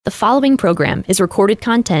The following program is recorded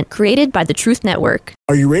content created by the Truth Network.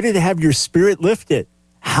 Are you ready to have your spirit lifted?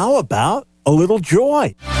 How about a little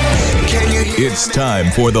joy? It's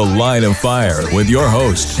time for The Line of Fire with your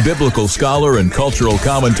host, biblical scholar and cultural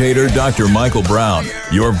commentator, Dr. Michael Brown.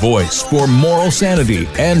 Your voice for moral sanity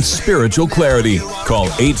and spiritual clarity. Call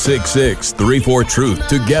 866-34-TRUTH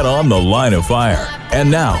to get on The Line of Fire.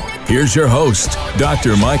 And now, here's your host,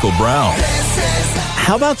 Dr. Michael Brown.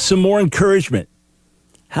 How about some more encouragement?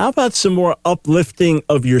 How about some more uplifting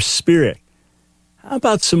of your spirit? How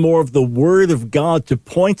about some more of the Word of God to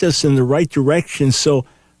point us in the right direction, so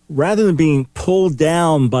rather than being pulled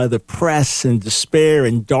down by the press and despair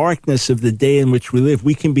and darkness of the day in which we live,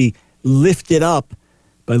 we can be lifted up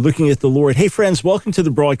by looking at the Lord. Hey, friends, welcome to the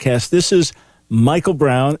broadcast. This is Michael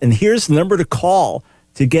Brown, and here's the number to call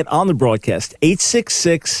to get on the broadcast,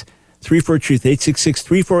 866-34-TRUTH,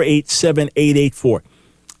 866-348-7884.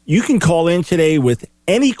 You can call in today with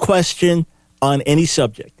any question on any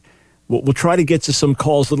subject. We'll try to get to some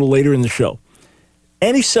calls a little later in the show.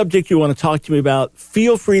 Any subject you want to talk to me about,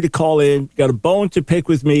 feel free to call in. Got a bone to pick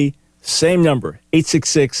with me, same number,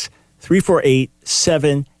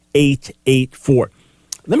 866-348-7884.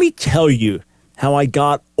 Let me tell you how I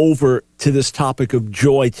got over to this topic of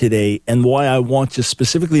joy today and why I want to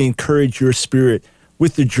specifically encourage your spirit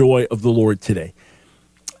with the joy of the Lord today.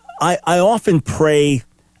 I often pray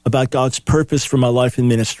about God's purpose for my life and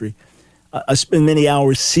ministry. I spend many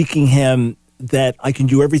hours seeking Him, that I can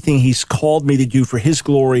do everything He's called me to do for His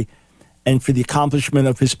glory and for the accomplishment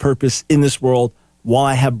of His purpose in this world while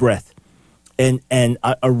I have breath. And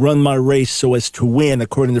I run my race so as to win,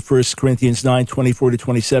 according to 1 Corinthians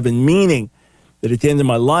 9:24-27, meaning that at the end of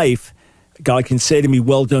my life, God can say to me,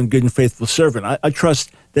 well done, good and faithful servant. I trust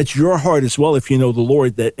that's your heart as well, if you know the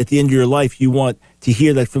Lord, that at the end of your life, you want to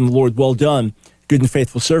hear that from the Lord, well done, good and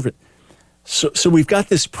faithful servant. So we've got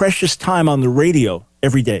this precious time on the radio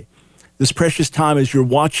every day. This precious time as you're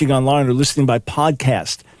watching online or listening by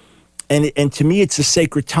podcast. And to me, it's a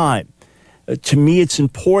sacred time. To me, it's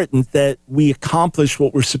important that we accomplish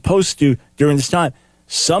what we're supposed to during this time.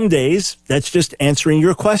 Some days, that's just answering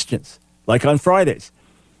your questions, like on Fridays.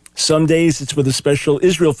 Some days, it's with a special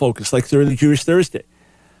Israel focus, like Early Jewish Thursday.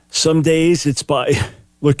 Some days, it's by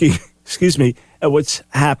looking, at what's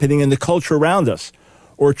happening in the culture around us,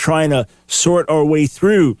 or trying to sort our way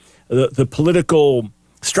through the political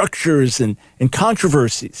structures and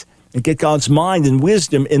controversies and get God's mind and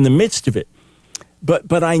wisdom in the midst of it.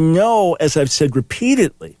 But I know, as I've said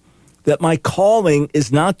repeatedly, that my calling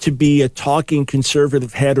is not to be a talking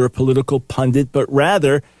conservative head or a political pundit, but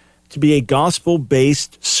rather to be a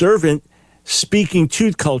gospel-based servant speaking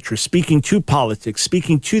to culture, speaking to politics,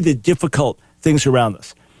 speaking to the difficult things around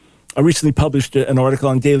us. I recently published an article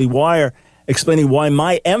on Daily Wire explaining why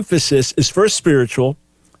my emphasis is first spiritual,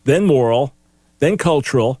 then moral, then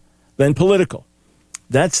cultural, then political.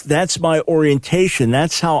 That's my orientation.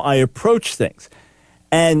 That's how I approach things.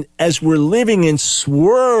 And as we're living in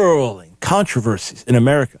swirling controversies in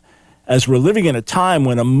America, as we're living in a time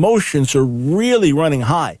when emotions are really running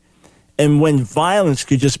high, and when violence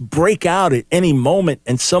could just break out at any moment,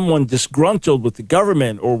 and someone disgruntled with the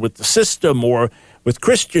government or with the system or with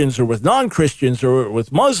Christians or with non-Christians or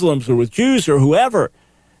with Muslims or with Jews or whoever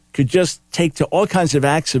could just take to all kinds of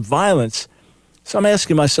acts of violence. So I'm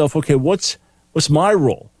asking myself, okay, what's my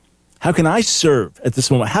role? How can I serve at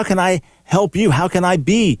this moment? How can I help you? How can I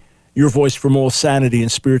be your voice for moral sanity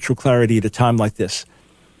and spiritual clarity at a time like this?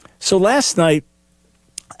 So last night,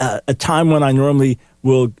 a time when I normally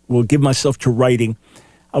will give myself to writing,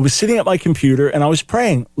 I was sitting at my computer and I was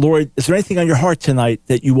praying, Lord, is there anything on your heart tonight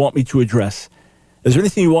that you want me to address? Is there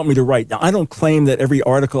anything you want me to write? Now, I don't claim that every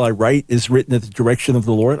article I write is written at the direction of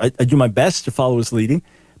the Lord. I do my best to follow His leading,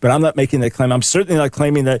 but I'm not making that claim. I'm certainly not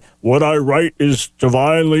claiming that what I write is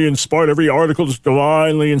divinely inspired. Every article is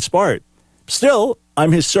divinely inspired. Still,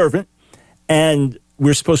 I'm His servant, and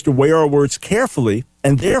we're supposed to weigh our words carefully,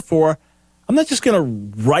 and therefore, I'm not just going to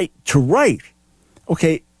write to write.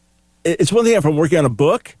 Okay, it's one thing if I'm working on a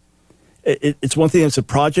book. It's one thing if it's a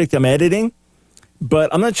project I'm editing,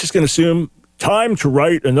 but I'm not just going to assume time to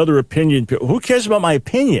write another opinion. Who cares about my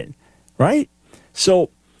opinion, right?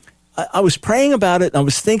 So I was praying about it, and I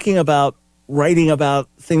was thinking about writing about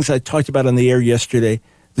things I talked about on the air yesterday.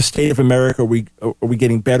 The state of America, are we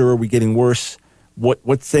getting better? Are we getting worse?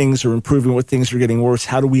 What things are improving? What things are getting worse?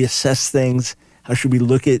 How do we assess things? How should we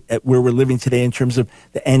look at where we're living today in terms of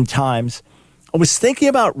the end times? I was thinking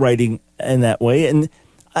about writing in that way, and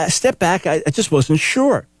I stepped back. I just wasn't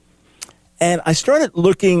sure. And I started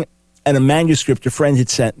looking at a manuscript a friend had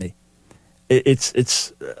sent me.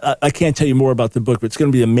 I can't tell you more about the book, but it's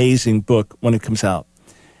going to be an amazing book when it comes out.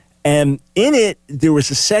 And in it, there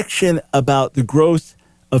was a section about the growth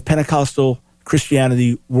of Pentecostal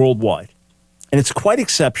Christianity worldwide. And it's quite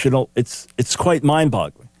exceptional. It's quite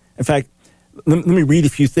mind-boggling. In fact, let me read a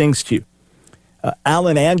few things to you.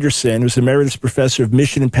 Alan Anderson, who's emeritus professor of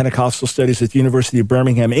mission and Pentecostal studies at the University of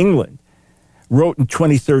Birmingham, England, wrote in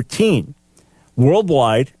 2013,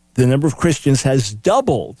 worldwide, the number of Christians has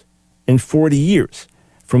doubled in 40 years,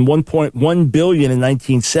 from 1.1 billion in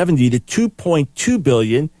 1970 to 2.2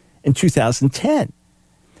 billion in 2010.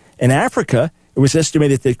 In Africa, it was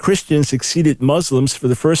estimated that Christians exceeded Muslims for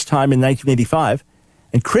the first time in 1985,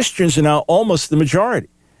 and Christians are now almost the majority,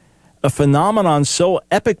 a phenomenon so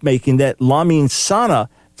epic-making that Lamin Sanneh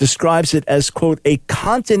describes it as, quote, a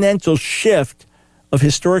continental shift of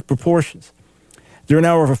historic proportions. There are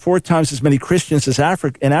now over 4 times as many Christians in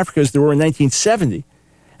Africa as there were in 1970,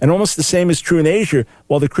 and almost the same is true in Asia,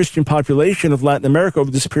 while the Christian population of Latin America over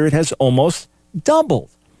this period has almost doubled.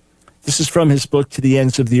 This is from his book, To the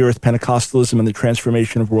Ends of the Earth, Pentecostalism and the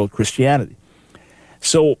Transformation of World Christianity.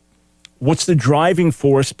 So what's the driving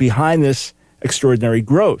force behind this extraordinary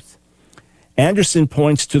growth? Anderson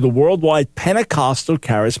points to the worldwide Pentecostal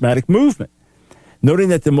charismatic movement, noting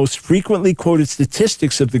that the most frequently quoted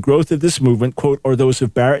statistics of the growth of this movement, quote, are those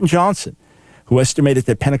of Barrett and Johnson, who estimated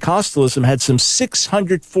that Pentecostalism had some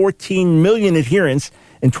 614 million adherents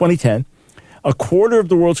in 2010, a quarter of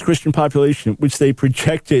the world's Christian population, which they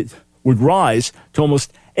projected would rise to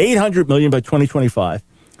almost 800 million by 2025.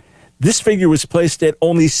 This figure was placed at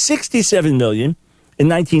only 67 million in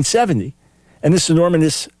 1970, and this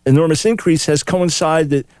enormous increase has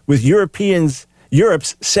coincided with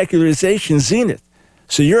Europe's secularization zenith.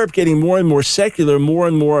 So Europe getting more and more secular, more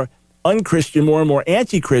and more unchristian, more and more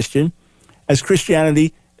anti-Christian, as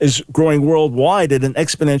Christianity is growing worldwide at an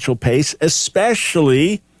exponential pace,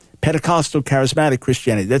 especially Pentecostal charismatic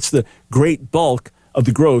Christianity. That's the great bulk of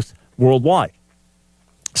the growth worldwide.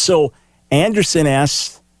 So Anderson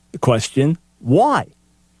asks the question, why?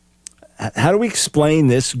 How do we explain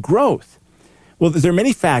this growth? Well, there are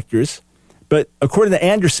many factors, but according to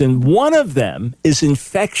Anderson, one of them is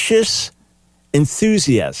infectious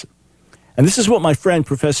enthusiasm. And this is what my friend,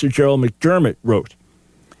 Professor Gerald McDermott, wrote.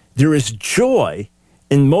 There is joy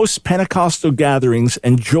in most Pentecostal gatherings,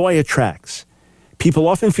 and joy attracts. People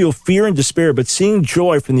often feel fear and despair, but seeing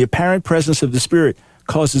joy from the apparent presence of the Spirit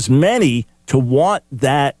causes many to want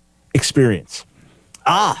that experience.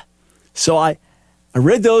 So I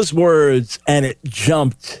read those words, and it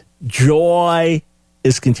jumped. Joy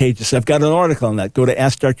is contagious. I've got an article on that. Go to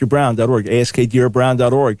AskDrBrown.org,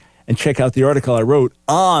 askdrbrown.org, and check out the article I wrote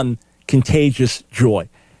on contagious joy.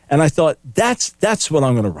 And I thought, that's what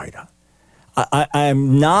I'm going to write on.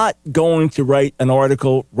 I'm not going to write an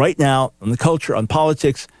article right now on the culture, on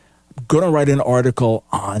politics. I'm going to write an article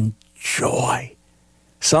on joy.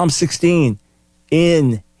 Psalm 16,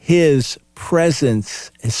 in his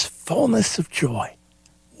presence is fullness of joy.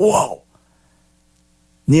 Whoa.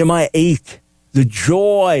 Nehemiah 8, the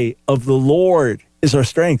joy of the Lord is our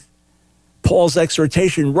strength. Paul's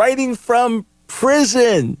exhortation, writing from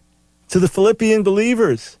prison to the Philippian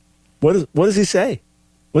believers. What does he say?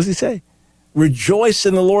 What does he say? Rejoice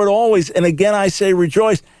in the Lord always. And again, I say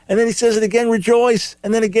rejoice. And then he says it again, rejoice.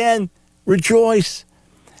 And then again, rejoice.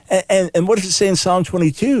 And what does it say in Psalm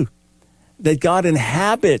 22? That God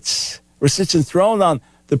inhabits or sits enthroned on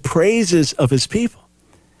the praises of his people.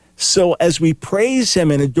 So as we praise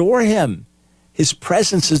him and adore him, his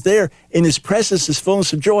presence is there. In his presence is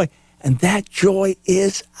fullness of joy. And that joy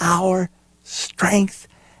is our strength.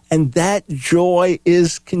 And that joy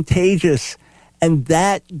is contagious. And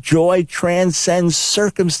that joy transcends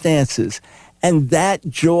circumstances. And that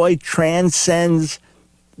joy transcends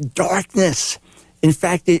darkness. In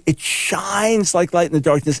fact, it shines like light in the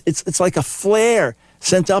darkness. It's like a flare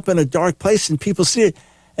sent up in a dark place, and people see it,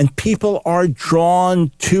 and people are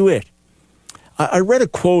drawn to it. I read a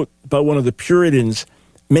quote by one of the Puritans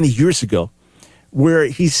many years ago where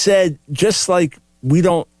he said, just like we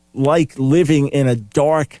don't like living in a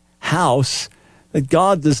dark house, that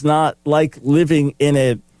God does not like living in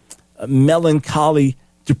a melancholy,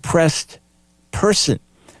 depressed person.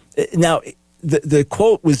 Now, the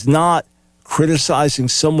quote was not criticizing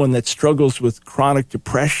someone that struggles with chronic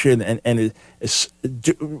depression and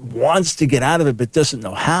wants to get out of it but doesn't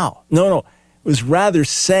know how. No. It was rather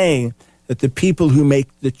saying that the people who make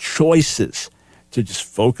the choices to just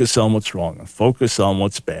focus on what's wrong and focus on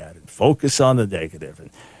what's bad and focus on the negative and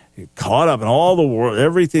get caught up in all the world,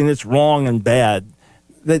 everything that's wrong and bad,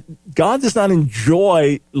 that God does not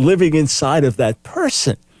enjoy living inside of that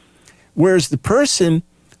person. Whereas the person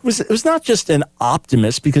was not just an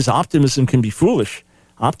optimist, because optimism can be foolish.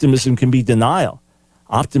 Optimism can be denial.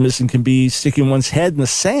 Optimism can be sticking one's head in the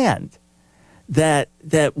sand. That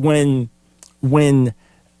when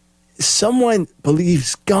someone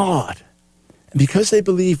believes God, and because they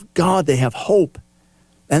believe God, they have hope,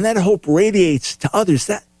 and that hope radiates to others,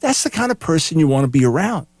 that's the kind of person you want to be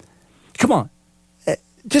around. Come on.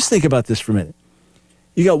 Just think about this for a minute.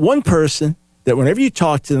 You got one person that whenever you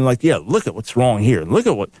talk to them, like, yeah, look at what's wrong here. Look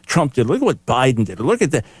at what Trump did. Look at what Biden did. Look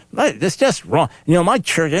at that. That's just wrong. You know, my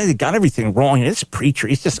church, they got everything wrong. This preacher,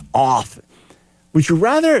 he's just off. Would you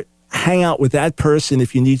rather hang out with that person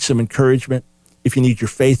if you need some encouragement, if you need your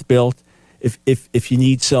faith built, if you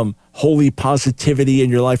need some holy positivity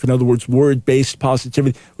in your life, in other words, word-based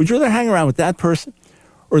positivity? Would you rather hang around with that person?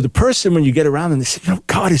 Or the person when you get around and they say, you know,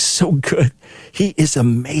 God is so good. He is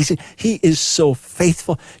amazing. He is so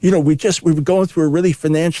faithful. You know, we were going through a really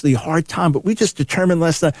financially hard time, but we just determined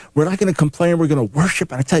last night we're not going to complain. We're going to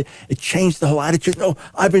worship. And I tell you, it changed the whole attitude. No,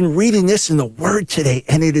 I've been reading this in the Word today,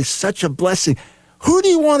 and it is such a blessing. Who do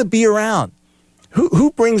you want to be around?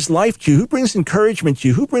 Who brings life to you? Who brings encouragement to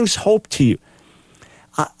you? Who brings hope to you?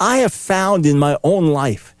 I have found in my own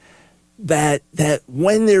life that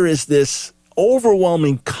when there is this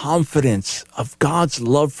overwhelming confidence of God's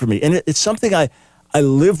love for me, and it's something I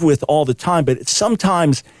live with all the time, but it's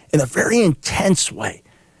sometimes in a very intense way,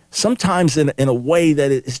 sometimes in a way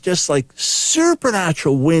that it's just like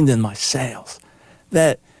supernatural wind in my sails,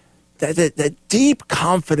 that deep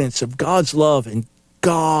confidence of God's love, and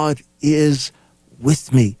God is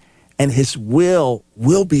with me, and his will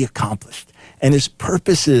be accomplished, and his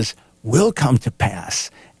purposes will come to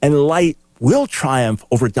pass, and light will triumph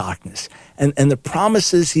over darkness, and the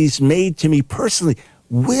promises he's made to me personally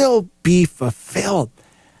will be fulfilled.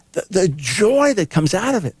 The joy that comes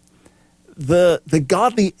out of it, the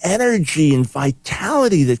godly energy and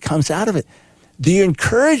vitality that comes out of it, the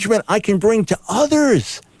encouragement I can bring to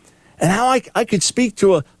others, and how I could speak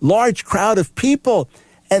to a large crowd of people,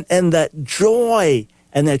 and that joy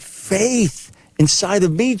and that faith inside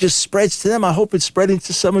of me just spreads to them. I hope it's spreading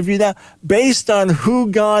to some of you now, based on who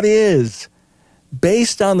God is,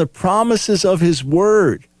 based on the promises of his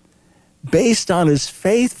word, based on his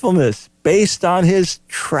faithfulness, based on his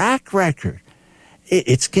track record.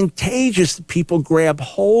 It's contagious. People grab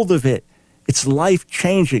hold of it. It's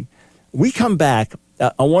life-changing. We come back.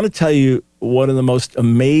 I want to tell you one of the most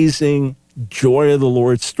amazing joy of the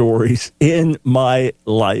Lord stories in my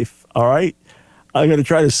life, all right? I'm going to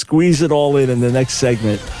try to squeeze it all in the next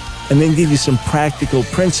segment, and then give you some practical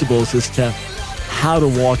principles as to how to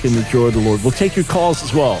walk in the joy of the Lord. We'll take your calls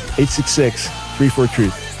as well,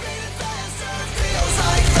 866-34-TRUTH.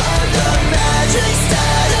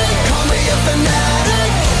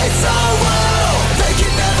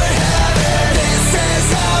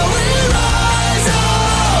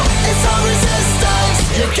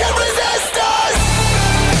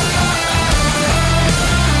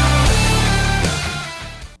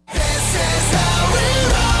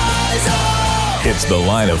 It's The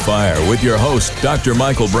Line of Fire with your host, Dr.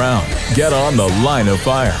 Michael Brown. Get on The Line of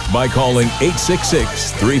Fire by calling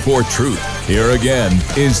 866-34-TRUTH. Here again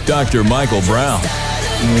is Dr. Michael Brown.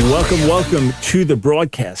 Welcome to the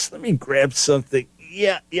broadcast. Let me grab something.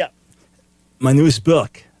 Yeah. My newest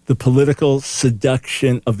book, The Political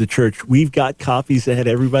Seduction of the Church. We've got copies ahead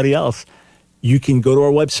of everybody else. You can go to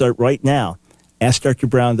our website right now,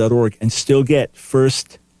 AskDrBrown.org, and still get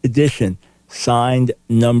first edition signed,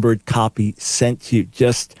 numbered copy sent to you.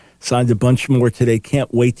 Just signed a bunch more today.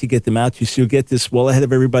 Can't wait to get them out to you. So you'll get this well ahead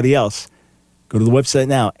of everybody else. Go to the website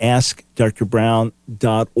now,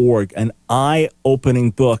 AskDrBrown.org. An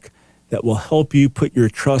eye-opening book that will help you put your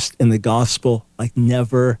trust in the gospel like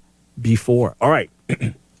never before. All right.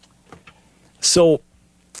 So,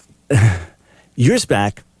 years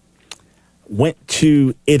back, went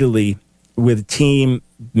to Italy with a team,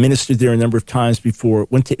 ministered there a number of times before,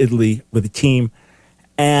 went to Italy with a team,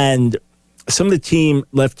 and some of the team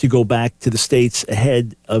left to go back to the States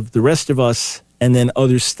ahead of the rest of us, and then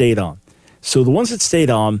others stayed on. So the ones that stayed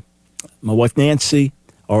on, my wife Nancy,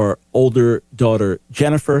 our older daughter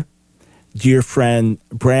Jennifer, dear friend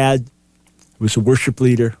Brad, who was a worship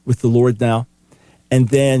leader with the Lord now, and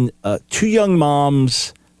then two young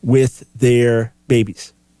moms with their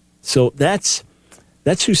babies. So that's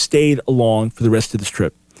who stayed along for the rest of this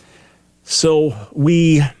trip. So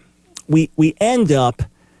we end up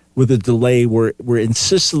with a delay. We're in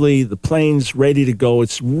Sicily. The plane's ready to go.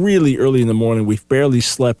 It's really early in the morning. We've barely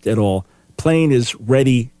slept at all. Plane is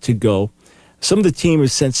ready to go. Some of the team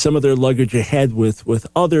has sent some of their luggage ahead with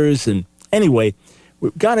others. And anyway,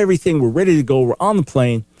 we've got everything. We're ready to go. We're on the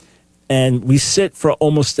plane. And we sit for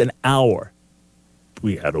almost an hour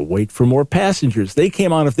We had to wait for more passengers. They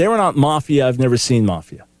came on. If they were not Mafia, I've never seen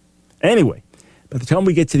Mafia. Anyway, by the time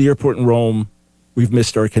we get to the airport in Rome, we've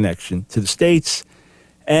missed our connection to the States.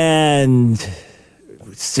 And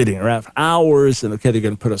we're sitting around for hours. And, okay, they're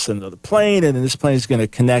going to put us on another plane. And then this plane is going to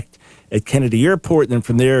connect at Kennedy Airport. And then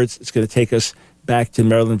from there, it's going to take us back to the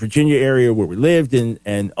Maryland, Virginia area where we lived.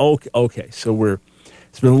 And okay, so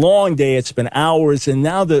it's been a long day. It's been hours. And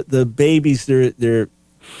now the babies, they're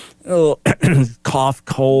a little cough,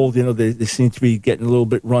 cold. They seem to be getting a little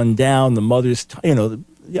bit run down. The mothers, the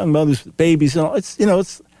young mothers with babies.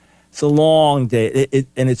 It's a long day.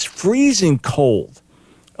 And it's freezing cold.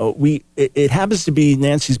 It happens to be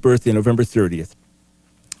Nancy's birthday, November 30th.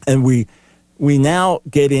 And we now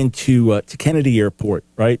get into to Kennedy Airport,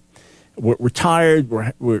 right? We're tired.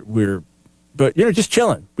 But just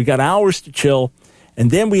chilling. We got hours to chill. And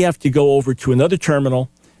then we have to go over to another terminal,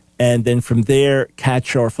 and then from there,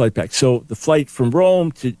 catch our flight back. So the flight from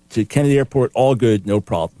Rome to Kennedy Airport, all good, no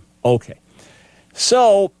problem. Okay.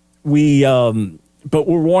 So but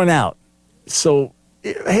we're worn out. So,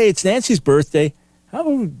 hey, it's Nancy's birthday. How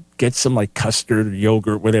about we get some like custard or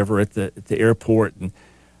yogurt, whatever, at the airport? And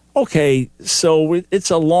okay, so it's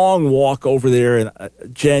a long walk over there. And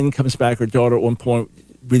Jen comes back, her daughter, at one point.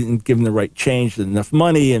 We didn't give them the right change, enough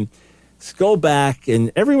money, and let's go back,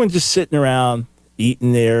 and everyone's just sitting around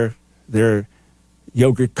eating their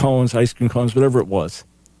yogurt cones, ice cream cones, whatever it was.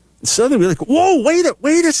 And suddenly we're like, whoa,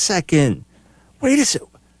 wait a second. We're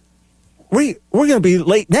going to be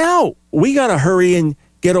late now. We got to hurry and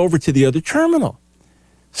get over to the other terminal.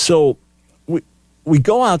 So we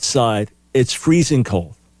go outside. It's freezing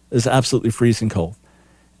cold. It's absolutely freezing cold.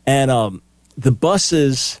 And the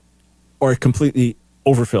buses are completely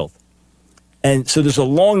overfilled. And so there's a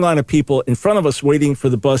long line of people in front of us waiting for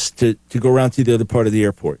the bus to go around to the other part of the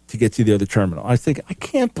airport to get to the other terminal. I think, I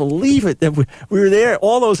can't believe it that we were there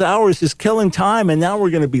all those hours just killing time, and now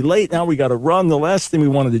we're going to be late. Now we got to run, the last thing we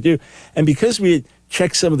wanted to do. And because we had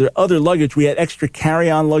checked some of their other luggage, we had extra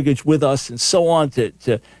carry-on luggage with us and so on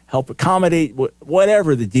to help accommodate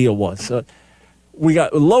whatever the deal was. So we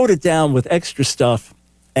got loaded down with extra stuff,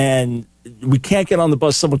 and we can't get on the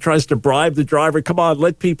bus. Someone tries to bribe the driver. Come on,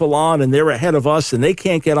 let people on. And they're ahead of us, and they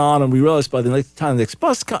can't get on. And we realize by the time the next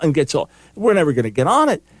bus gets on, we're never going to get on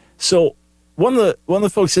it. So one of the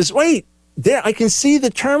folks says, wait, there, I can see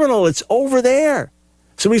the terminal. It's over there.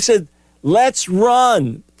 So we said, let's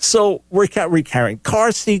run. So we're carrying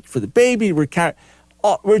car seat for the baby. We're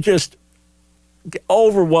just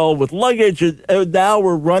overwhelmed with luggage. And now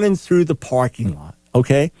we're running through the parking lot,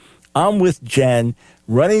 okay? I'm with Jen,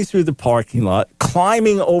 running through the parking lot,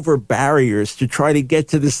 climbing over barriers to try to get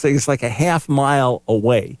to this thing. It's like a half mile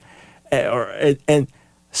away. And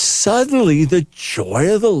suddenly the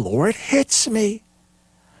joy of the Lord hits me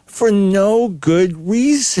for no good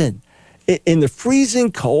reason. In the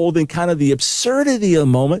freezing cold and kind of the absurdity of the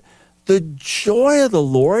moment, the joy of the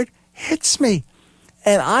Lord hits me.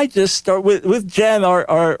 And I just start with Jen,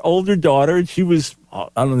 our older daughter, and she was, I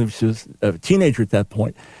don't know if she was a teenager at that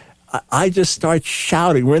point. I just start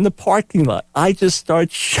shouting. We're in the parking lot. I just start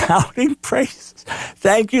shouting praises.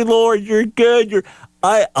 Thank you, Lord. You're good.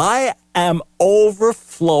 I am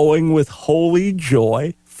overflowing with holy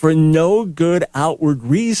joy for no good outward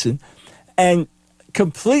reason, and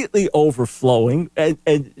completely overflowing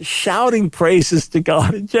and shouting praises to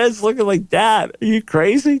God. And Jen's looking like, Dad, are you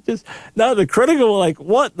crazy? Now the critical, like,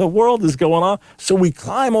 what in the world is going on? So we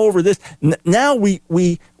climb over this. Now we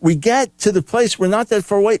get to the place. We're not that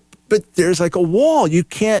far away, but there's like a wall. You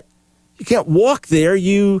can't walk there.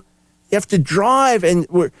 You have to drive, and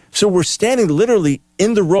we're standing literally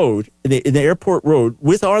in the road, in the airport road,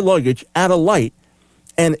 with our luggage at a light,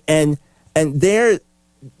 and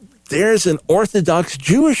there's an Orthodox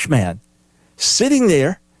Jewish man sitting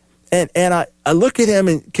there, and I look at him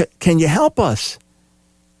and can you help us?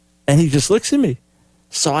 And he just looks at me.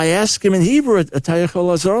 So I ask him in Hebrew,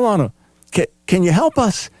 can you help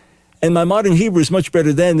us? And my modern Hebrew is much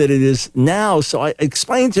better then than it is now. So I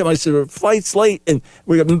explained to him, I said, our flight's late, and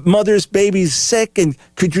we got mother's baby's sick, and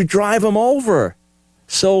could you drive him over?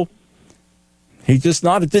 So he just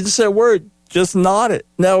nodded, didn't say a word, just nodded.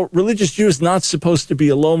 Now, religious Jew is not supposed to be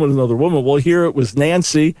alone with another woman. Well, here it was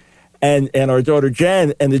Nancy and our daughter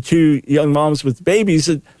Jen and the two young moms with babies.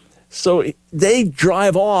 And so they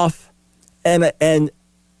drive off, and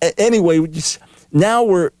anyway,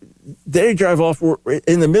 they drive off. We're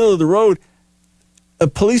in the middle of the road. A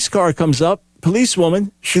police car comes up.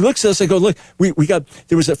 Policewoman. She looks at us. I go, look,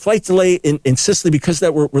 there was a flight delay in Sicily because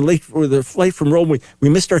that we're late for the flight from Rome. We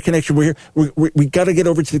missed our connection. We're here. We got to get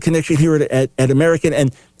over to the connection here at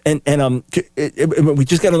American. we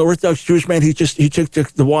just got an Orthodox Jewish man. He took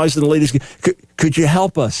the wives and the ladies. Could you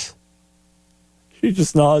help us? She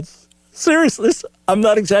just nods. Seriously, I'm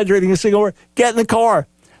not exaggerating a single word. Get in the car.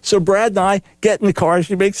 So Brad and I get in the car.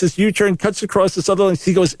 She makes this U-turn, cuts across this other line.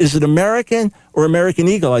 She goes, is it American or American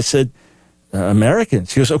Eagle? I said, American.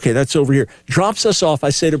 She goes, okay, that's over here. Drops us off. I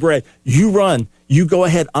say to Brad, you run. You go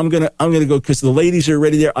ahead. I'm gonna go because the ladies are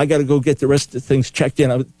already there. I got to go get the rest of the things checked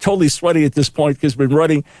in. I'm totally sweaty at this point because we've been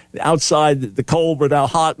running outside the cold. We're now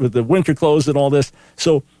hot with the winter clothes and all this.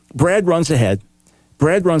 So Brad runs ahead.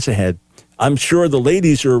 I'm sure the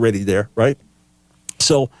ladies are already there, right?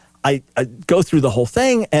 So I go through the whole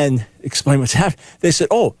thing and explain what's happening. They said,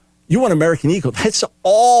 oh, you want American Eagle? That's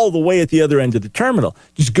all the way at the other end of the terminal.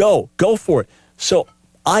 Just go for it. So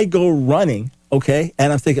I go running, okay?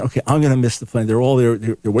 And I'm thinking, okay, I'm going to miss the plane. They're all there.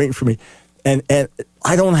 They're waiting for me. And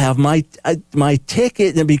I don't have my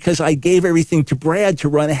ticket, and because I gave everything to Brad to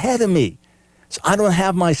run ahead of me. So I don't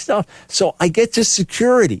have my stuff. So I get to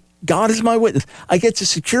security. God is my witness. I get to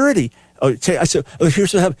security. I said,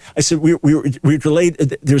 here's what happened. I said, we were delayed.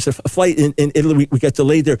 There was a flight in Italy. We got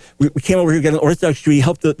delayed there. We came over here, got an Orthodox Jew. He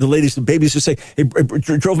helped the ladies, the babies, to say, hey,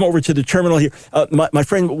 drove them over to the terminal here. My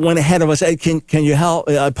friend went ahead of us. Hey, can you help?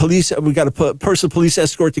 Police, we got a personal police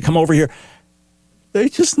escort to come over here. They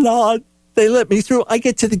just nod. They let me through. I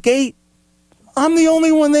get to the gate. I'm the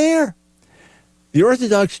only one there. The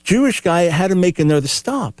Orthodox Jewish guy had to make another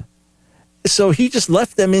stop. So he just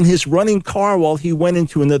left them in his running car while he went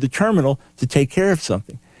into another terminal to take care of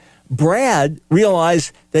something. Brad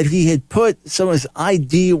realized that he had put some of his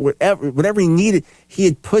ID, whatever he needed, he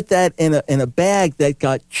had put that in a bag that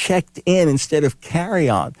got checked in instead of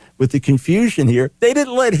carry-on. With the confusion here, they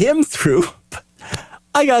didn't let him through.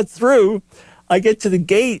 I got through. I get to the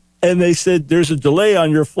gate, and they said, there's a delay on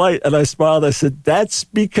your flight. And I smiled. I said, that's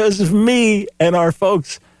because of me and our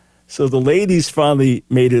folks. So the ladies finally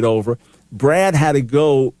made it over. Brad had to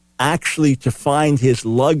go actually to find his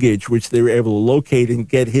luggage, which they were able to locate and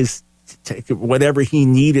get his whatever he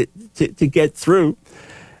needed to get through.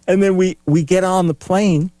 And then we get on the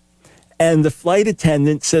plane, and the flight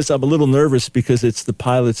attendant says, I'm a little nervous because it's the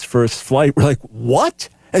pilot's first flight. We're like, what?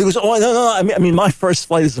 And he goes, oh, no. I mean, my first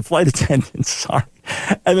flight is a flight attendant. Sorry.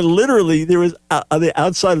 And then literally there was on the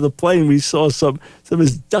outside of the plane, we saw some of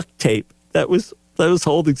his duct tape that was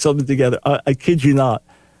holding something together. I kid you not.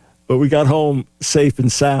 But we got home safe and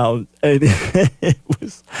sound, and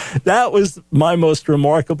that was my most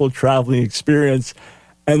remarkable traveling experience,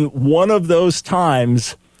 and one of those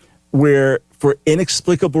times where, for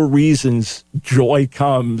inexplicable reasons, joy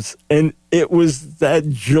comes, and it was that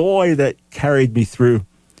joy that carried me through.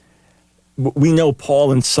 We know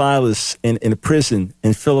Paul and Silas in a prison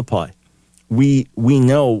in Philippi. We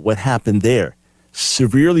know what happened there.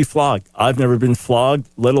 Severely flogged. I've never been flogged,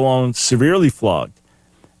 let alone severely flogged.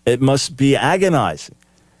 It must be agonizing.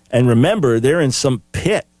 And remember, they're in some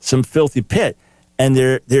pit, some filthy pit, and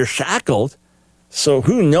they're shackled. So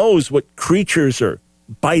who knows what creatures are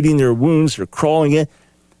biting their wounds or crawling in.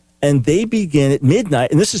 And they begin at midnight,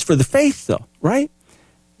 and this is for the faith though, right?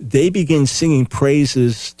 They begin singing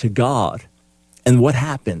praises to God. And what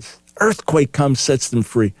happens? Earthquake comes, sets them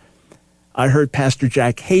free. I heard Pastor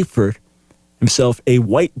Jack Hayford, himself a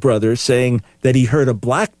white brother, saying that he heard a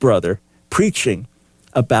black brother preaching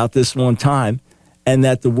about this one time, and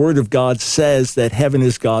that the word of God says that heaven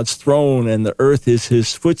is God's throne and the earth is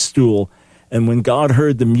his footstool. And when God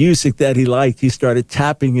heard the music that he liked, he started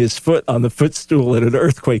tapping his foot on the footstool, and an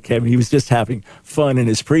earthquake came. He was just having fun in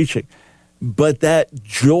his preaching. But that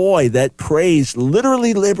joy, that praise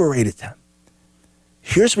literally liberated them.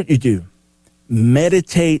 Here's what you do.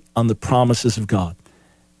 Meditate on the promises of God.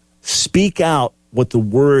 Speak out what the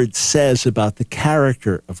word says about the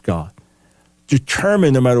character of God.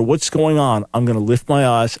 Determine, no matter what's going on, I'm going to lift my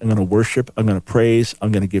eyes, I'm going to worship, I'm going to praise, I'm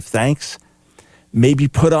going to give thanks. Maybe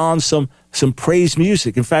put on some praise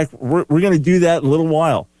music. In fact, we're going to do that in a little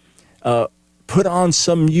while. Put on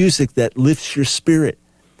some music that lifts your spirit,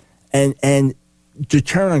 and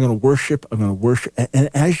determine, I'm going to worship, and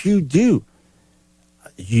as you do,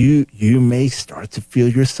 you may start to feel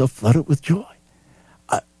yourself flooded with joy.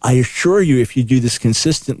 I assure you, if you do this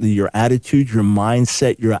consistently, your attitude, your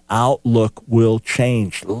mindset, your outlook will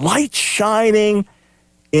change. Light shining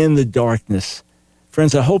in the darkness.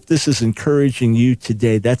 Friends, I hope this is encouraging you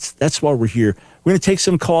today. That's why we're here. We're going to take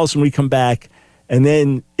some calls when we come back, and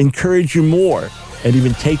then encourage you more and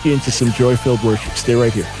even take you into some joy-filled worship. Stay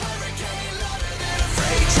right here.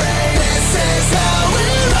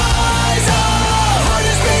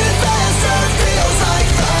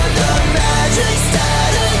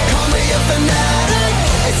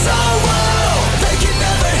 It's our world, they can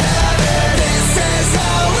never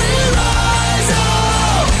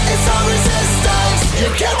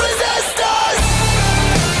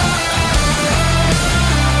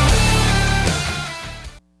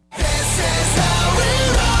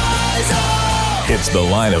It's The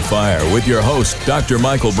Line of Fire with your host, Dr.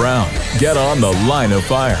 Michael Brown. Get on The Line of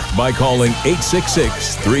Fire by calling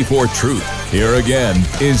 866-34-TRUTH. Here again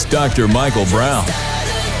is Dr. Michael Brown.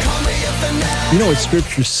 You know what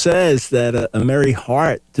Scripture says, that a merry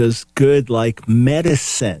heart does good like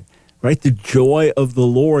medicine, right? The joy of the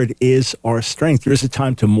Lord is our strength. There's a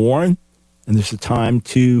time to mourn, and there's a time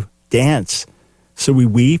to dance. So we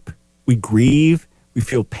weep, we grieve, we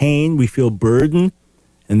feel pain, we feel burden,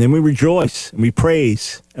 and then we rejoice, and we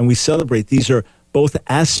praise, and we celebrate. These are both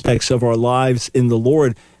aspects of our lives in the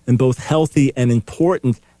Lord, and both healthy and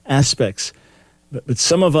important aspects. But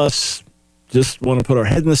some of us just want to put our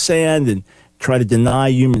head in the sand and try to deny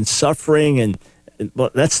human suffering, and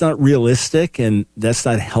well, that's not realistic, and that's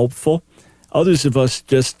not helpful. Others of us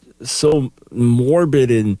just so morbid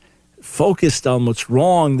and focused on what's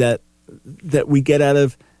wrong that we get out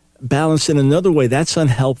of balance in another way. That's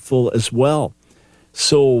unhelpful as well.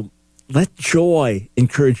 So let joy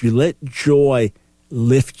encourage you. Let joy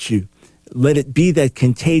lift you. Let it be that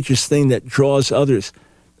contagious thing that draws others.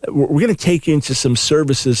 We're going to take you into some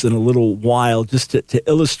services in a little while just to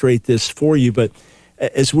illustrate this for you. But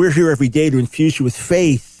as we're here every day to infuse you with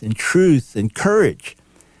faith and truth and courage,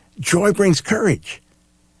 joy brings courage.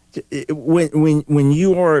 When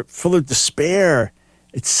you are full of despair,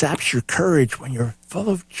 it saps your courage. When you're full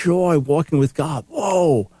of joy walking with God,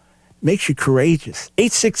 whoa, makes you courageous.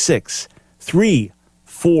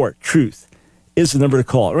 866-34-TRUTH is the number to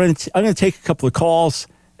call. I'm going to take a couple of calls,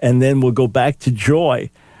 and then we'll go back to joy.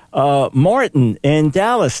 Martin in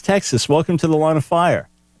Dallas, Texas, welcome to the Line of Fire.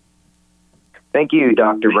 Thank you,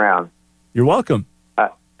 Dr. Brown. You're welcome.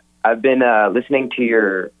 I've been listening to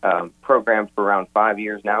your program for around 5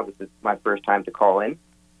 years now. This is my first time to call in.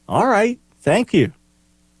 All right. Thank you.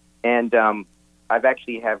 And I've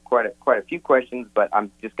actually have quite a few questions, but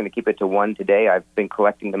I'm just going to keep it to one today. I've been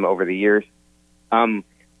collecting them over the years.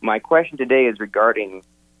 My question today is regarding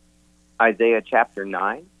Isaiah chapter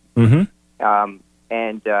 9. Mm-hmm. I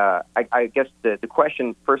guess the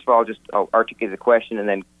question, first of all, I'll articulate the question and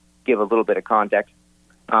then give a little bit of context.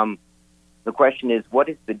 The question is, what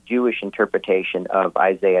is the Jewish interpretation of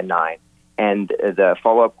Isaiah 9? And the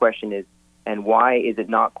follow-up question is, and why is it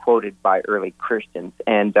not quoted by early Christians?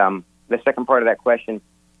 And the second part of that question,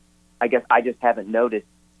 I guess I just haven't noticed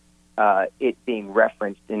it being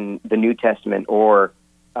referenced in the New Testament or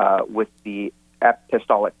with the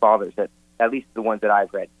apostolic fathers, at least the ones that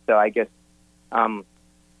I've read. So I guess, so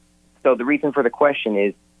the reason for the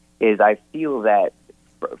question is I feel that,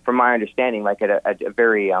 from my understanding, like a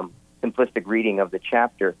very simplistic reading of the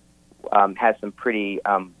chapter has some pretty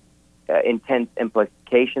intense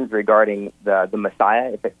implications regarding the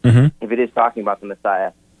Messiah. If it is talking about the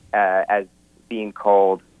Messiah as being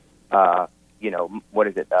called, what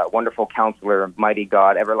is it? Wonderful Counselor, Mighty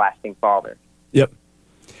God, Everlasting Father. Yep.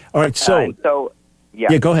 All right. So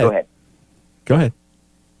yeah. Go ahead. Go ahead.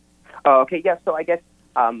 Oh, okay. Yeah. So I guess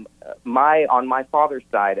on my father's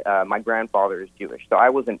side, my grandfather is Jewish. So I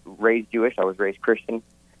wasn't raised Jewish. I was raised Christian.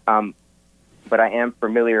 But I am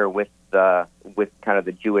familiar with kind of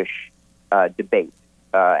the Jewish debate.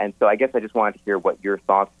 And so I guess I just wanted to hear what your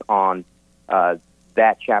thoughts on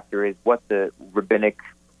that chapter is, what the rabbinic,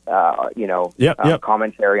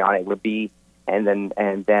 commentary on it would be. And then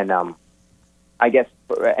I guess,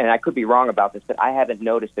 and I could be wrong about this, but I haven't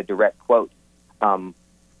noticed a direct quote from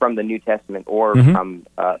the New Testament or from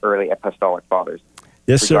early apostolic fathers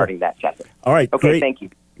regarding that chapter. All right. Okay, thank you.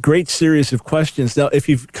 Great series of questions. Now, if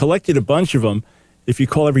you've collected a bunch of them, if you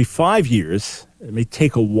call every 5 years, it may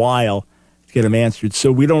take a while to get them answered.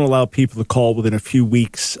 So we don't allow people to call within a few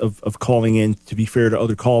weeks of calling in, to be fair to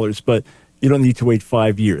other callers, but you don't need to wait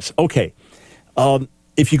 5 years. Okay.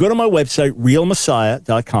 If you go to my website,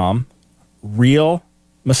 realmessiah.com,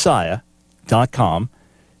 realmessiah.com,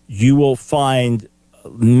 you will find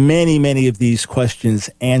many, many of these questions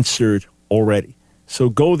answered already. So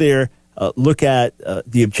go there. Look at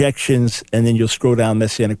the objections, and then you'll scroll down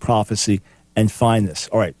Messianic Prophecy and find this.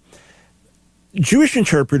 All right. Jewish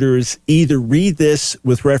interpreters either read this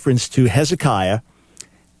with reference to Hezekiah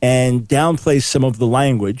and downplay some of the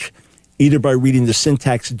language, either by reading the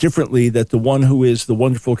syntax differently, that the one who is the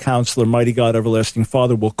wonderful counselor, mighty God, everlasting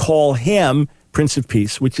Father, will call him Prince of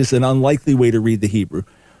Peace, which is an unlikely way to read the Hebrew,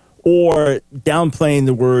 or downplaying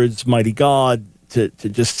the words mighty God to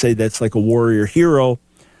just say that's like a warrior hero,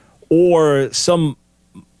 or some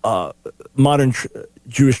modern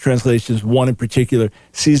Jewish translations, one in particular,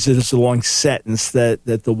 sees it as a long sentence that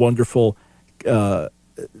the wonderful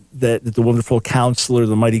that the wonderful counselor,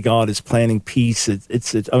 the mighty God, is planning peace.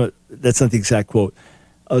 That's not the exact quote.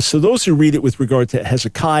 So those who read it with regard to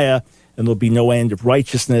Hezekiah, and there'll be no end of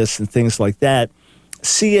righteousness and things like that,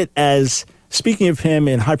 see it as speaking of him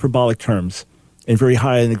in hyperbolic terms, in very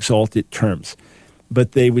high and exalted terms.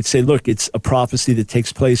 But they would say, look, it's a prophecy that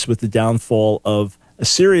takes place with the downfall of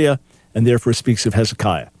Assyria, and therefore speaks of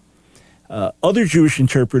Hezekiah. Other Jewish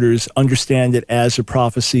interpreters understand it as a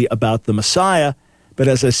prophecy about the Messiah, but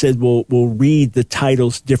as I said, we'll read the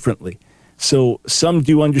titles differently. So some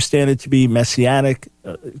do understand it to be messianic,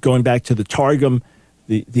 going back to the Targum,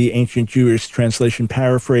 the ancient Jewish translation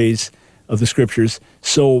paraphrase of the scriptures.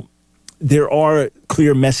 So there are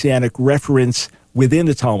clear messianic reference within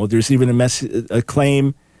the Talmud. There's even a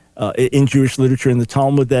claim in Jewish literature in the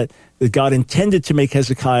Talmud that God intended to make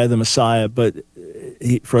Hezekiah the Messiah, but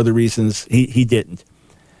for other reasons, he didn't.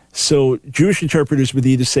 So Jewish interpreters would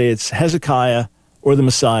either say it's Hezekiah or the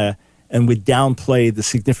Messiah and would downplay the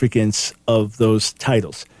significance of those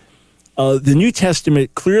titles. The New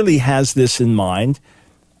Testament clearly has this in mind.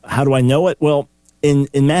 How do I know it? Well, in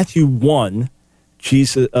Matthew 1,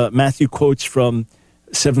 Matthew quotes from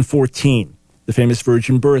 7:14, the famous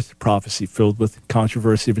virgin birth prophecy filled with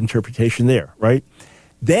controversy of interpretation there, right?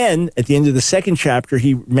 Then, at the end of the second chapter,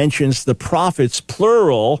 he mentions the prophets,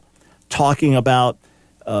 plural, talking about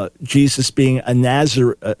Jesus being a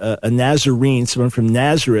Nazarene, someone from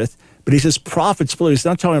Nazareth. But he says prophets, plural. He's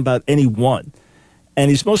not talking about any one. And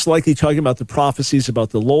he's most likely talking about the prophecies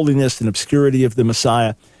about the lowliness and obscurity of the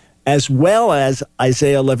Messiah, as well as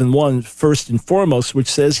Isaiah 11:1, first and foremost, which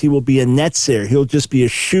says he will be a netzer. He'll just be a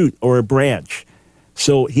shoot or a branch.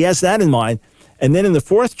 So he has that in mind. And then in the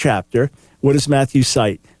fourth chapter, what does Matthew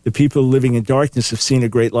cite? The people living in darkness have seen a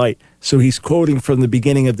great light. So he's quoting from the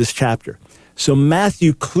beginning of this chapter. So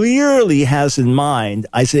Matthew clearly has in mind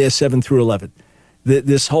Isaiah 7 through 11,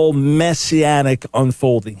 this whole messianic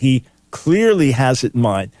unfolding. He clearly has it in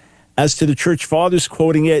mind. As to the church fathers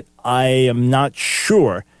quoting it, I am not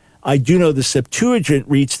sure. I do know the Septuagint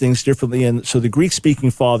reads things differently, and so the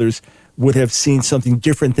Greek-speaking fathers would have seen something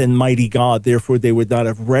different than mighty God. Therefore, they would not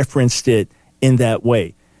have referenced it in that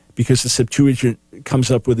way, because the Septuagint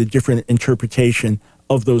comes up with a different interpretation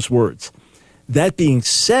of those words. That being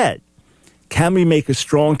said, can we make a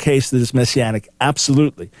strong case that it's messianic?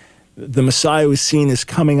 Absolutely. The Messiah was seen as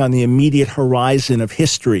coming on the immediate horizon of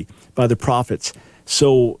history by the prophets.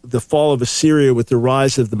 So the fall of Assyria with the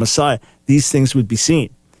rise of the Messiah, these things would be seen.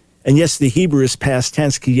 And yes, the Hebrew is past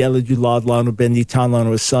tense. Ki yeled yulad lanu ben nitan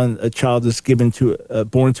lanu, a child is given to,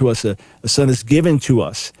 born to us, a son is given to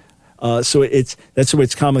us. So that's the way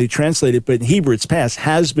it's commonly translated. But in Hebrew, it's past,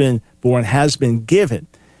 has been born, has been given.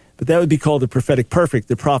 But that would be called the prophetic perfect.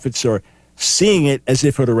 The prophets are seeing it as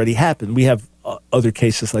if it already happened. We have other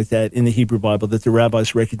cases like that in the Hebrew Bible that the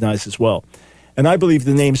rabbis recognize as well. And I believe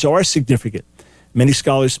the names are significant. Many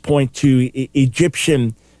scholars point to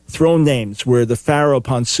Egyptian throne names where the pharaoh,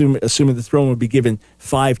 upon assuming the throne, would be given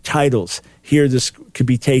 5 titles. Here, this could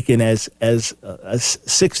be taken as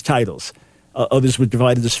 6 titles. Others would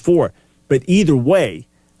divide it as 4. But either way,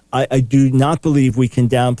 I do not believe we can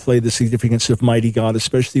downplay the significance of mighty God,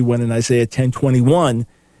 especially when in Isaiah 10:21,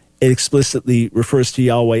 it explicitly refers to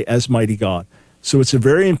Yahweh as mighty God. So it's a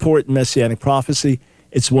very important messianic prophecy.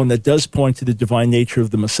 It's one that does point to the divine nature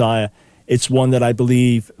of the Messiah. It's one that I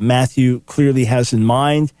believe Matthew clearly has in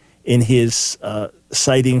mind in his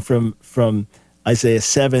citing from Isaiah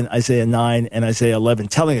 7, Isaiah 9, and Isaiah 11,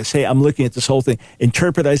 telling us, hey, I'm looking at this whole thing.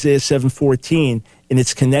 Interpret Isaiah 7:14 in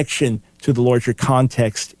its connection to the larger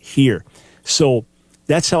context here. So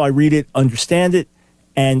that's how I read it, understand it.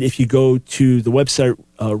 And if you go to the website,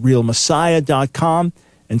 realmessiah.com,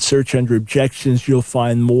 and search under objections, you'll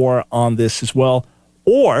find more on this as well.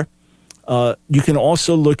 Or you can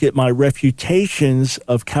also look at my refutations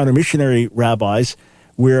of counter-missionary rabbis,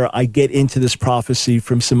 where I get into this prophecy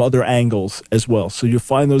from some other angles as well. So you'll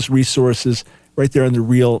find those resources right there on the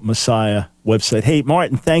Real Messiah website. Hey,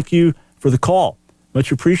 Martin, thank you for the call.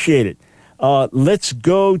 Much appreciated. Let's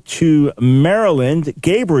go to Maryland.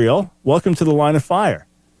 Gabriel, welcome to the Line of Fire.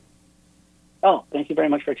 Oh, thank you very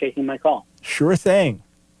much for taking my call. Sure thing.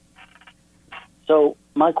 So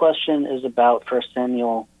my question is about 1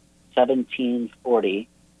 Samuel 17:40.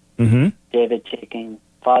 Mm-hmm. David taking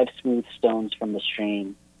 5 smooth stones from the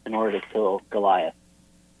stream in order to kill Goliath.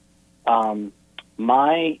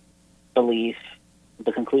 My belief,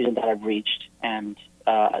 the conclusion that I've reached, and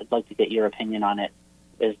I'd like to get your opinion on it,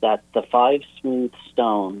 is that the 5 smooth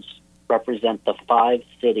stones represent the 5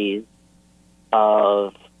 cities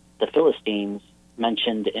of the Philistines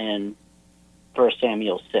mentioned in 1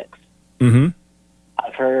 Samuel 6. Mm-hmm.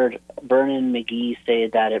 I've heard Vernon McGee say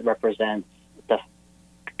that it represents the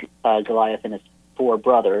Goliath and his 4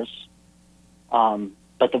 brothers.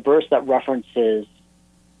 But the verse that references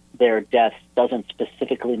their deaths doesn't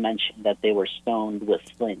specifically mention that they were stoned with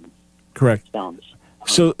slings. Correct. Stones.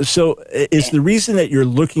 So is the reason that you're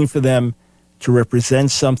looking for them to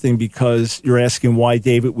represent something because you're asking why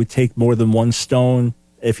David would take more than one stone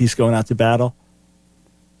if he's going out to battle?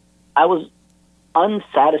 I was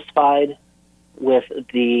unsatisfied with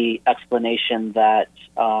the explanation that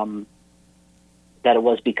that it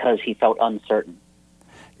was because he felt uncertain.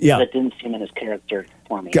 Yeah. That didn't seem in his character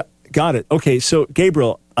for me. Got it. Okay, so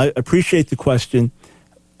Gabriel, I appreciate the question.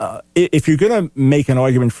 If you're going to make an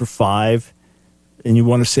argument for 5, and you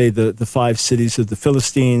want to say the 5 cities of the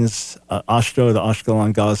Philistines, Ashdod,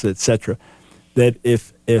 Ashkelon, Gaza, etc., that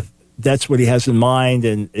if that's what he has in mind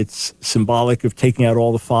and it's symbolic of taking out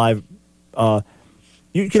all the 5,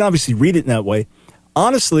 you can obviously read it in that way.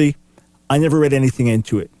 Honestly, I never read anything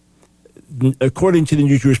into it. According to the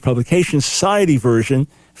New Jewish Publication Society version,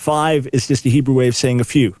 5 is just a Hebrew way of saying a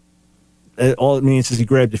few. All it means is he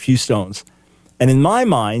grabbed a few stones. And in my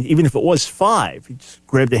mind, even if it was 5, he just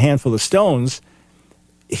grabbed a handful of stones,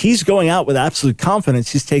 he's going out with absolute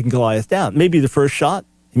confidence he's taking Goliath down. Maybe the first shot,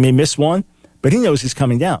 he may miss one, but he knows he's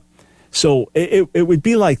coming down. So it would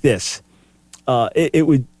be like this.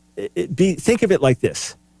 Think of it like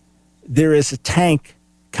this. There is a tank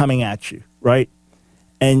coming at you, right?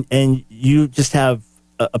 And you just have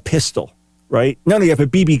a pistol, right? No, you have a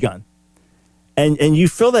BB gun. And you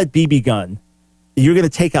fill that BB gun, you're going to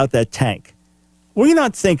take out that tank. Well, you're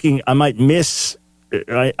not thinking, I might miss,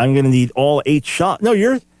 right? I'm going to need all 8 shots. No,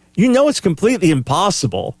 you know it's completely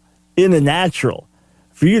impossible in the natural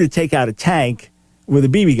for you to take out a tank with a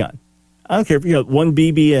BB gun. I don't care if you got 1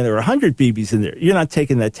 BB or 100 BBs in there. You're not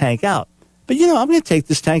taking that tank out. But, I'm going to take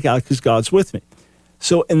this tank out because God's with me.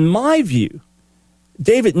 So in my view,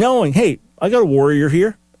 David knowing, hey, I got a warrior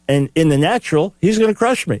here, and in the natural, he's going to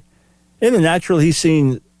crush me. In the natural, he's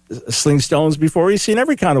seen sling stones before. He's seen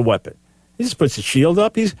every kind of weapon. He just puts a shield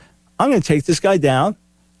up. I'm going to take this guy down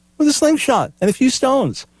with a slingshot and a few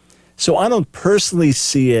stones. So I don't personally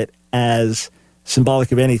see it as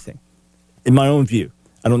symbolic of anything, in my own view.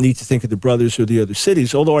 I don't need to think of the brothers or the other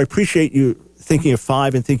cities, although I appreciate you thinking of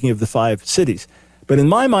 5 and thinking of the 5 cities. But in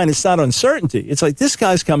my mind, it's not uncertainty. It's like, this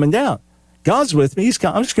guy's coming down. God's with me.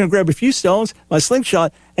 I'm just going to grab a few stones, my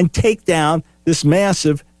slingshot, and take down this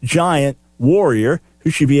massive, giant warrior who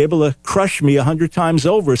should be able to crush me 100 times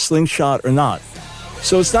over, slingshot or not.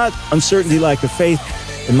 So it's not uncertainty, lack of faith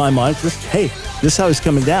in my mind. Just, hey, this is how he's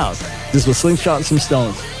coming down. This is a slingshot and some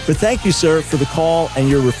stones. But thank you, sir, for the call and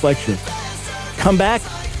your reflection. Come back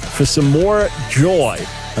for some more joy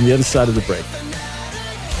on the other side of the break.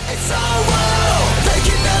 It's our world, they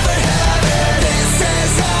can never have it. This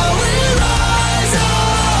is how we rise.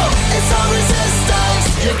 Oh, it's our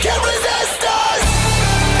resistance. You can't resist us.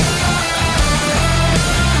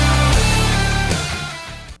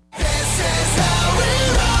 This is how we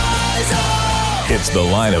rise. Oh. It's The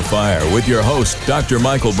Line of Fire with your host, Dr.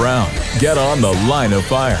 Michael Brown. Get on The Line of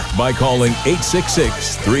Fire by calling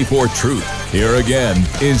 866-34-TRUTH. Here again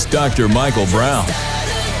is Dr. Michael Brown.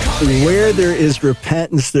 Where there is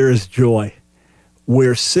repentance, there is joy.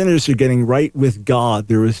 Where sinners are getting right with God,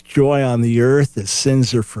 there is joy on the earth as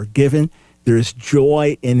sins are forgiven. There is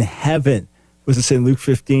joy in heaven. What does it say in Luke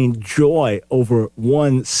 15? Joy over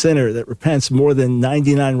one sinner that repents, more than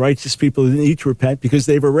 99 righteous people who need to repent because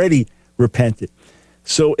they've already repented.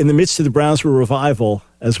 So in the midst of the Brownsville revival,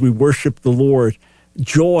 as we worship the Lord,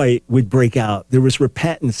 joy would break out. There was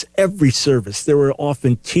repentance every service. There were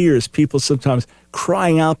often tears, people sometimes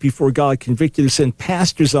crying out before God, convicted of sin,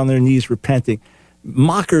 pastors on their knees repenting,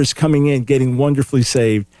 mockers coming in, getting wonderfully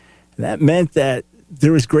saved. And that meant that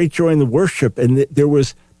there was great joy in the worship, and there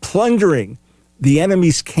was plundering the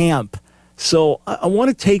enemy's camp. So I want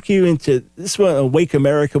to take you into this one, Awake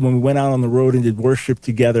America, when we went out on the road and did worship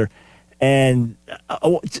together. And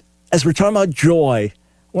as we're talking about joy,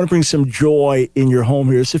 I want to bring some joy in your home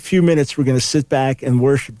here. It's a few minutes. We're going to sit back and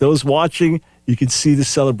worship. Those watching, you can see the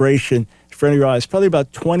celebration in front of your eyes, probably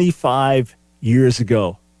about 25 years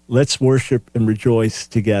ago. Let's worship and rejoice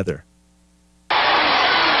together.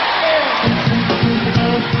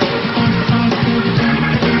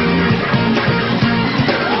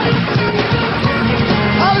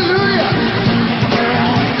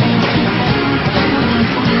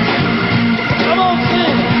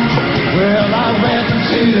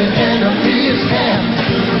 To the enemy's camp,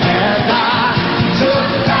 and I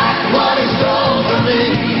took back what he stole from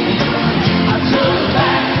me. I took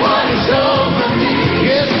back what he stole from me.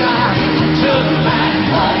 Yes, I took back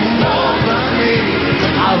what he stole.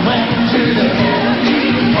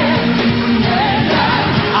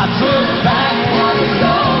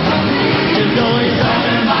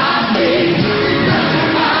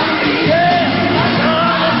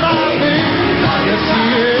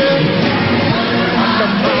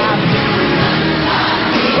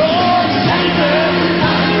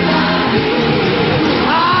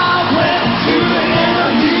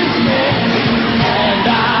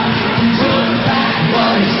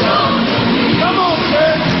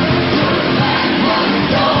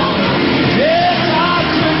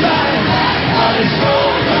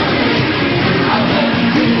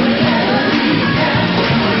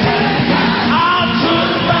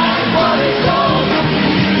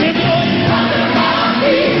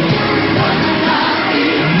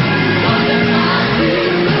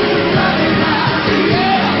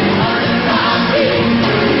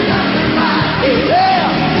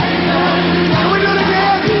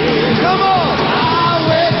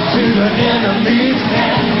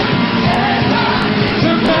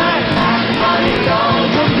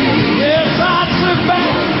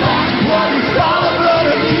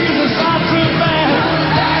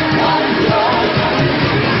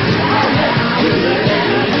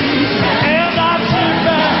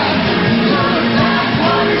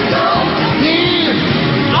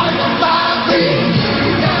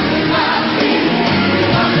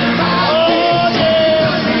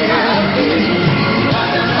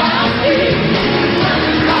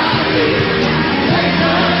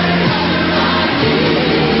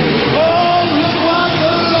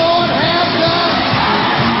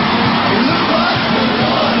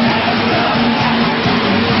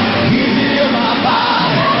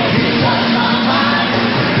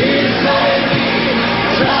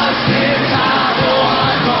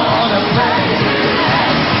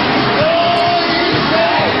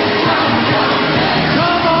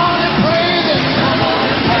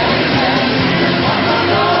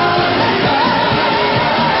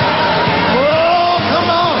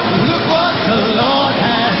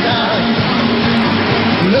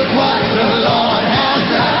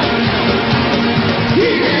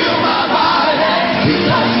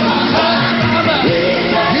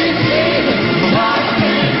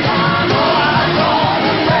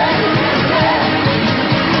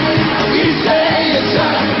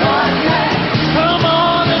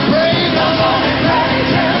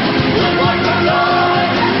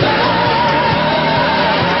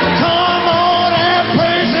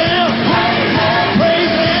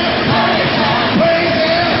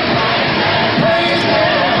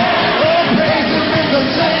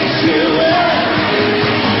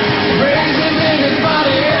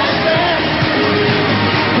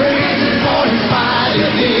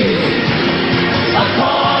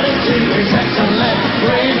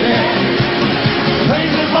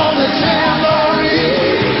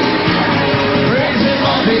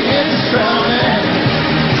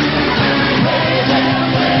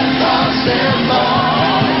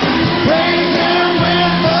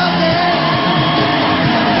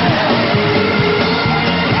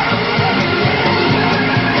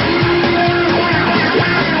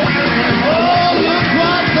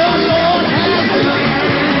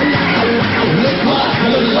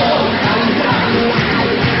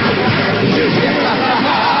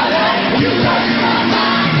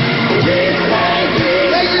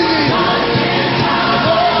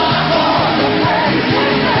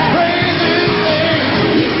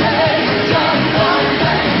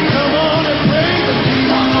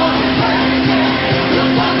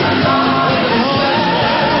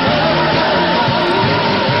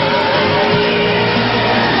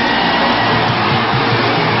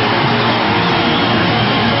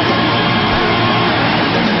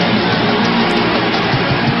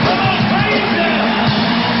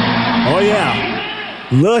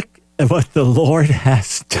 Look at what the Lord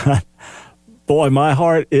has done. Boy, my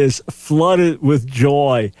heart is flooded with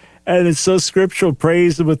joy. And it's so scriptural.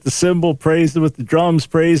 Praise him with the cymbal, praise him with the drums,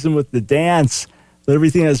 praise him with the dance. Let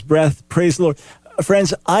everything has breath. Praise the Lord.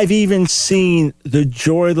 Friends, I've even seen the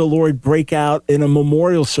joy of the Lord break out in a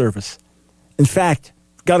memorial service. In fact,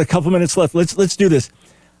 got a couple minutes left. Let's do this.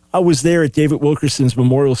 I was there at David Wilkerson's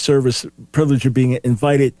memorial service, privilege of being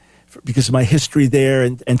invited because of my history there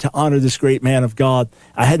and to honor this great man of God.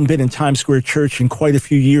 I hadn't been in Times Square Church in quite a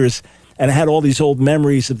few years, and I had all these old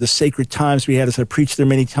memories of the sacred times we had as I preached there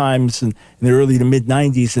many times in the early to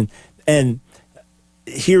mid-'90s. And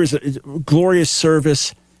here is a glorious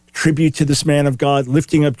service, tribute to this man of God,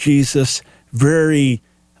 lifting up Jesus, very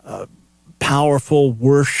powerful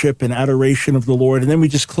worship and adoration of the Lord. And then we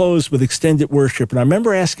just closed with extended worship. And I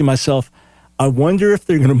remember asking myself, I wonder if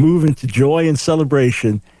they're going to move into joy and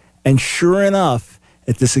celebration. And sure enough,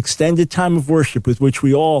 at this extended time of worship with which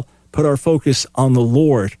we all put our focus on the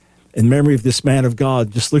Lord in memory of this man of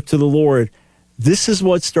God, just look to the Lord. This is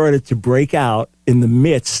what started to break out in the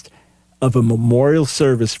midst of a memorial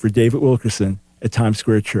service for David Wilkerson at Times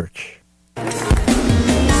Square Church.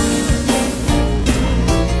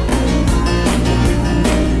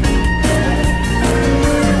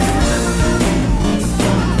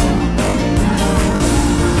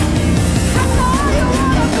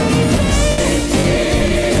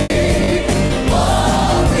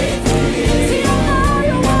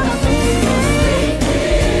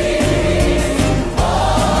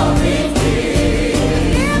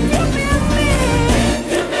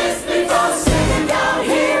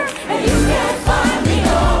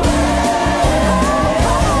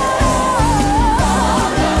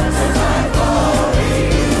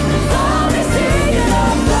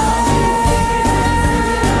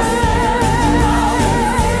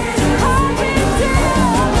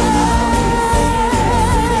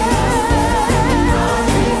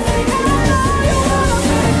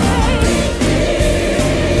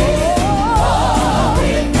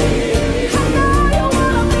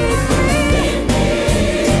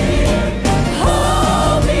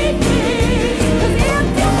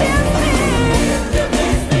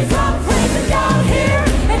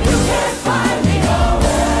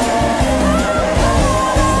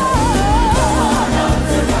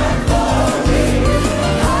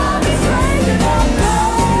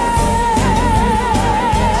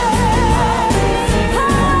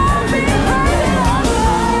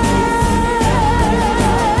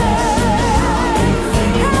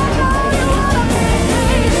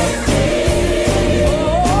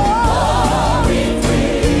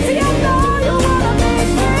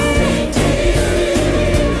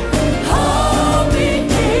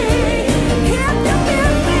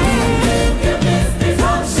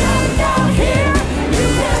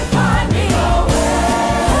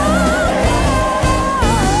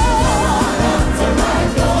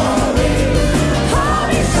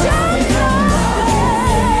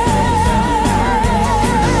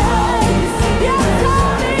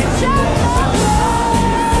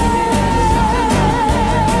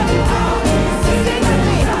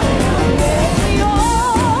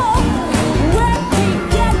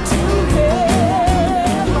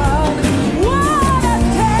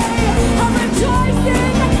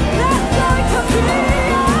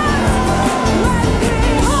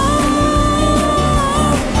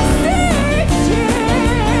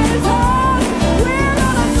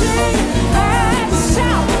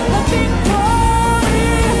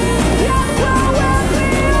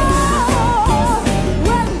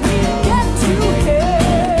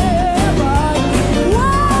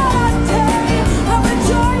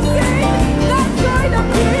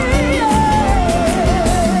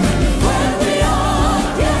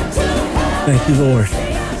 Thank you, Lord.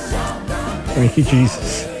 Thank you,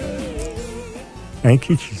 Jesus. Thank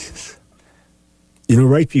you, Jesus. You know,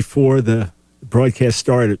 right before the broadcast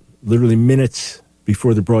started, literally minutes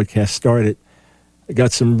before the broadcast started, I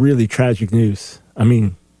got some really tragic news. I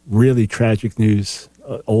mean, really tragic news.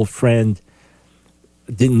 An old friend,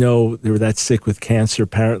 didn't know they were that sick with cancer,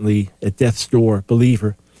 apparently at death's door,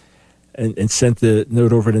 believer, and sent the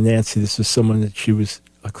note over to Nancy. This was someone that she was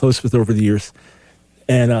close with over the years.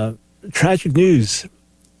 And tragic news,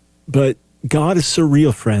 but God is so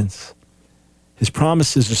real, friends. His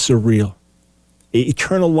promises are so real.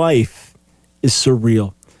 Eternal life is so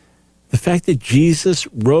real. The fact that Jesus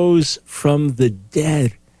rose from the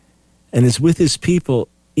dead and is with his people,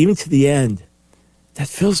 even to the end, that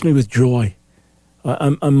fills me with joy.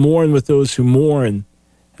 I'm mourning with those who mourn,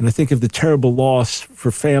 and I think of the terrible loss for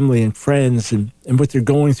family and friends and what they're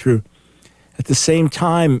going through. At the same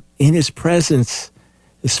time, in his presence,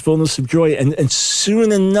 This fullness of joy. And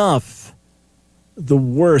soon enough, the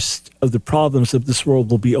worst of the problems of this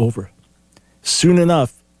world will be over. Soon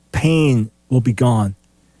enough, pain will be gone.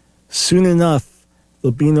 Soon enough,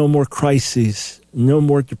 there'll be no more crises, no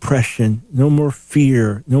more depression, no more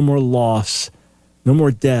fear, no more loss, no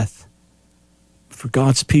more death. For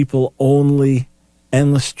God's people, only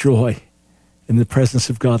endless joy in the presence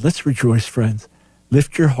of God. Let's rejoice, friends.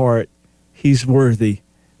 Lift your heart. He's worthy.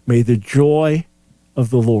 May the joy of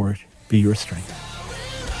the Lord be your strength.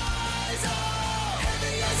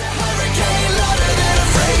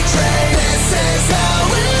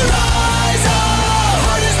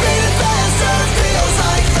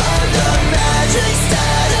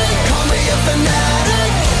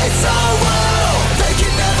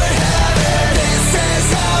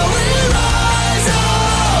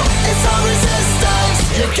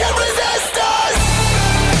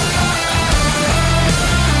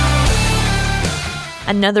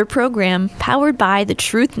 Another program powered by the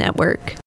Truth Network.